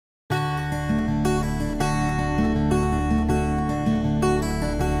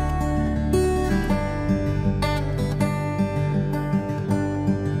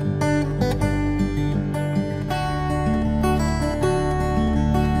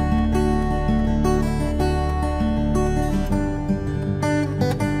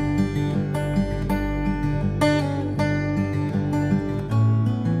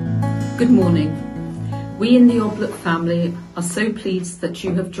Good morning. We in the Oblate family are so pleased that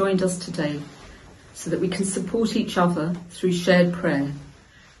you have joined us today so that we can support each other through shared prayer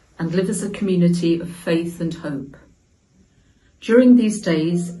and live as a community of faith and hope. During these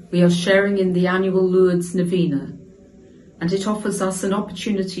days, we are sharing in the annual Lourdes Novena, and it offers us an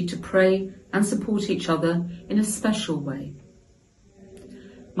opportunity to pray and support each other in a special way.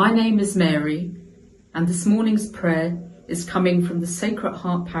 My name is Mary, and this morning's prayer is coming from the Sacred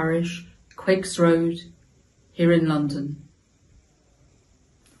Heart Parish, Quakes Road, here in London.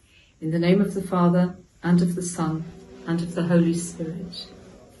 In the name of the Father, and of the Son, and of the Holy Spirit.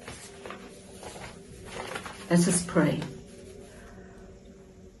 Let us pray.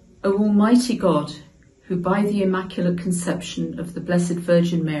 O Almighty God, who by the Immaculate Conception of the Blessed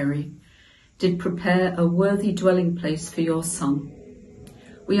Virgin Mary did prepare a worthy dwelling place for your Son,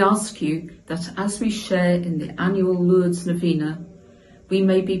 we ask you that as we share in the annual Lourdes Novena, we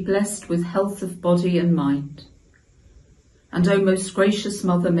may be blessed with health of body and mind. And O most gracious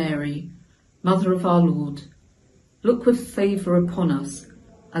Mother Mary, Mother of our Lord, look with favour upon us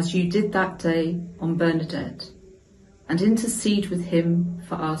as you did that day on Bernadette, and intercede with him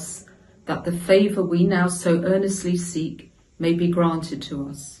for us that the favour we now so earnestly seek may be granted to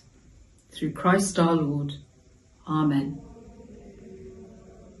us. Through Christ our Lord. Amen.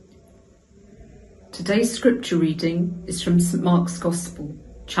 Today's scripture reading is from St Mark's Gospel,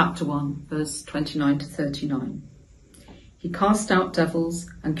 chapter 1, verse 29 to 39. He cast out devils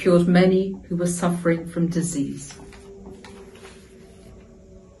and cured many who were suffering from disease.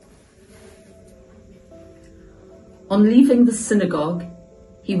 On leaving the synagogue,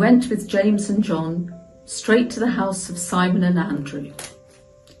 he went with James and John straight to the house of Simon and Andrew.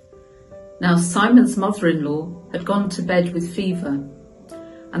 Now Simon's mother-in-law had gone to bed with fever,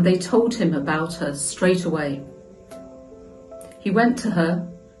 and they told him about her straight away. He went to her,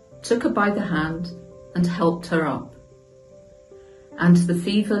 took her by the hand, and helped her up. And the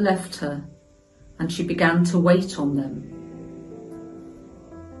fever left her, and she began to wait on them.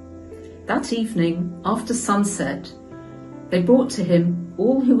 That evening, after sunset, they brought to him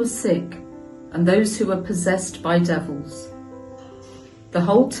all who were sick and those who were possessed by devils. The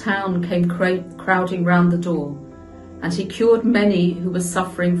whole town came crowding round the door, and he cured many who were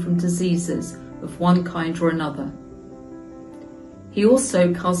suffering from diseases of one kind or another. He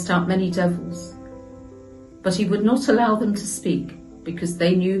also cast out many devils, but he would not allow them to speak, because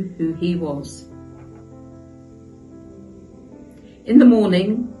they knew who he was. In the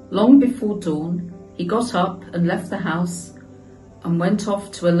morning, long before dawn, he got up and left the house and went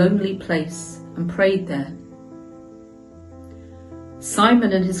off to a lonely place and prayed there.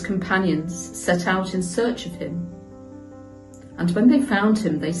 Simon and his companions set out in search of him. And when they found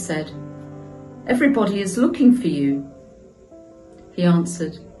him, they said, "Everybody is looking for you." He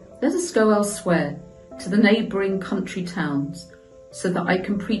answered, "Let us go elsewhere, to the neighbouring country towns, so that I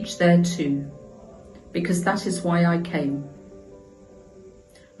can preach there too, because that is why I came."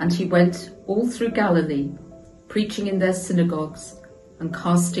 And he went all through Galilee, preaching in their synagogues and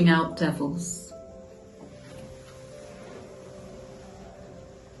casting out devils.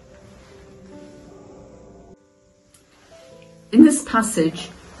 In this passage,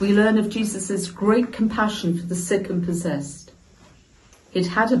 we learn of Jesus' great compassion for the sick and possessed. He'd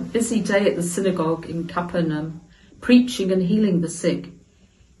had a busy day at the synagogue in Capernaum, preaching and healing the sick.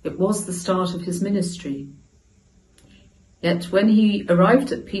 It was the start of his ministry. Yet when he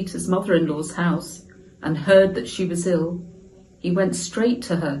arrived at Peter's mother-in-law's house and heard that she was ill, he went straight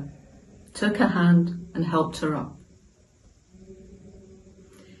to her, took her hand and helped her up.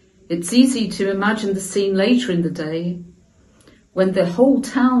 It's easy to imagine the scene later in the day, when the whole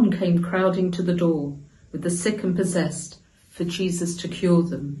town came crowding to the door with the sick and possessed for Jesus to cure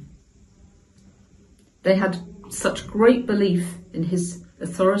them. They had such great belief in his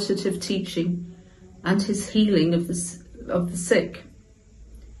authoritative teaching and his healing of the sick.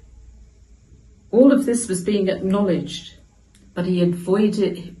 All of this was being acknowledged, but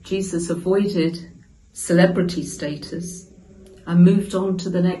Jesus avoided celebrity status and moved on to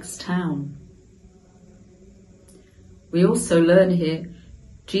the next town. We also learn here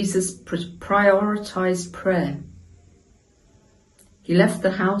Jesus prioritized prayer. He left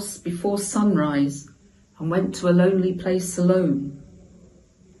the house before sunrise and went to a lonely place alone.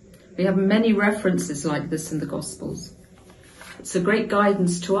 We have many references like this in the Gospels. It's a great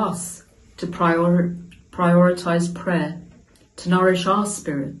guidance to us to prioritize prayer, to nourish our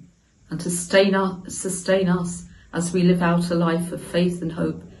spirit, and to sustain us as we live out a life of faith and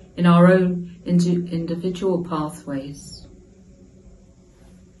hope in our own individual pathways.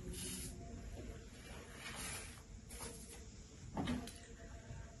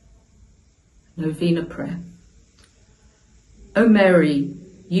 Novena Prayer. O Mary,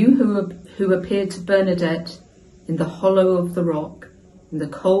 you who appeared to Bernadette in the hollow of the rock, in the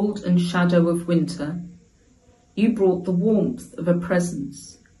cold and shadow of winter, you brought the warmth of a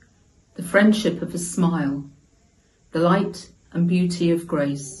presence, the friendship of a smile, the light and beauty of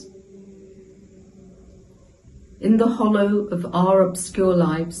grace. In the hollow of our obscure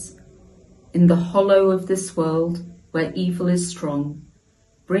lives, in the hollow of this world where evil is strong,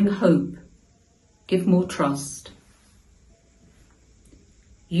 bring hope, give more trust.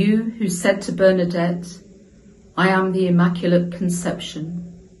 You who said to Bernadette, I am the Immaculate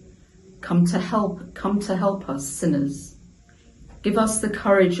Conception, come to help us sinners. Give us the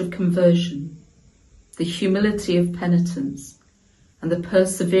courage of conversion, the humility of penitence, and the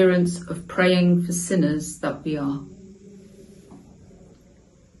perseverance of praying for sinners that we are.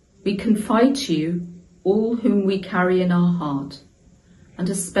 We confide to you all whom we carry in our heart, and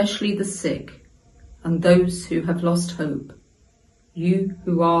especially the sick and those who have lost hope, you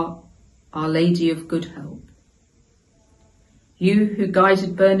who are Our Lady of Good Help. You who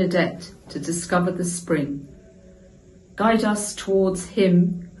guided Bernadette to discover the spring, guide us towards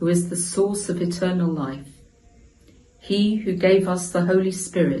him who is the source of eternal life, he who gave us the Holy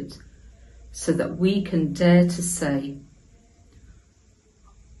Spirit so that we can dare to say,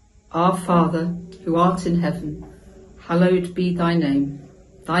 Our Father, who art in heaven, hallowed be thy name.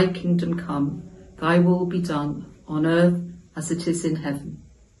 Thy kingdom come, thy will be done on earth as it is in heaven.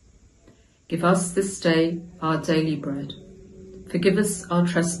 Give us this day our daily bread. Forgive us our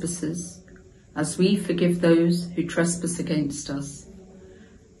trespasses, as we forgive those who trespass against us.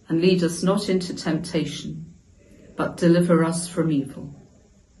 And lead us not into temptation, but deliver us from evil.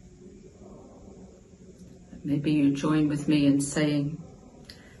 Maybe you join with me in saying,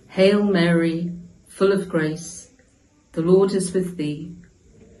 Hail Mary, full of grace, the Lord is with thee.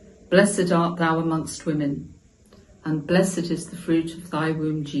 Blessed art thou amongst women, and blessed is the fruit of thy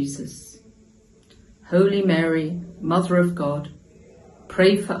womb, Jesus. Holy Mary, Mother of God,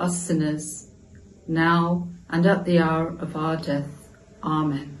 pray for us sinners, now and at the hour of our death.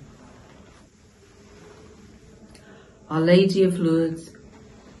 Amen. Our Lady of Lourdes,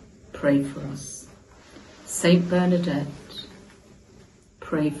 pray for us. Saint Bernadette,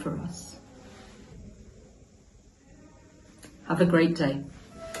 pray for us. Have a great day.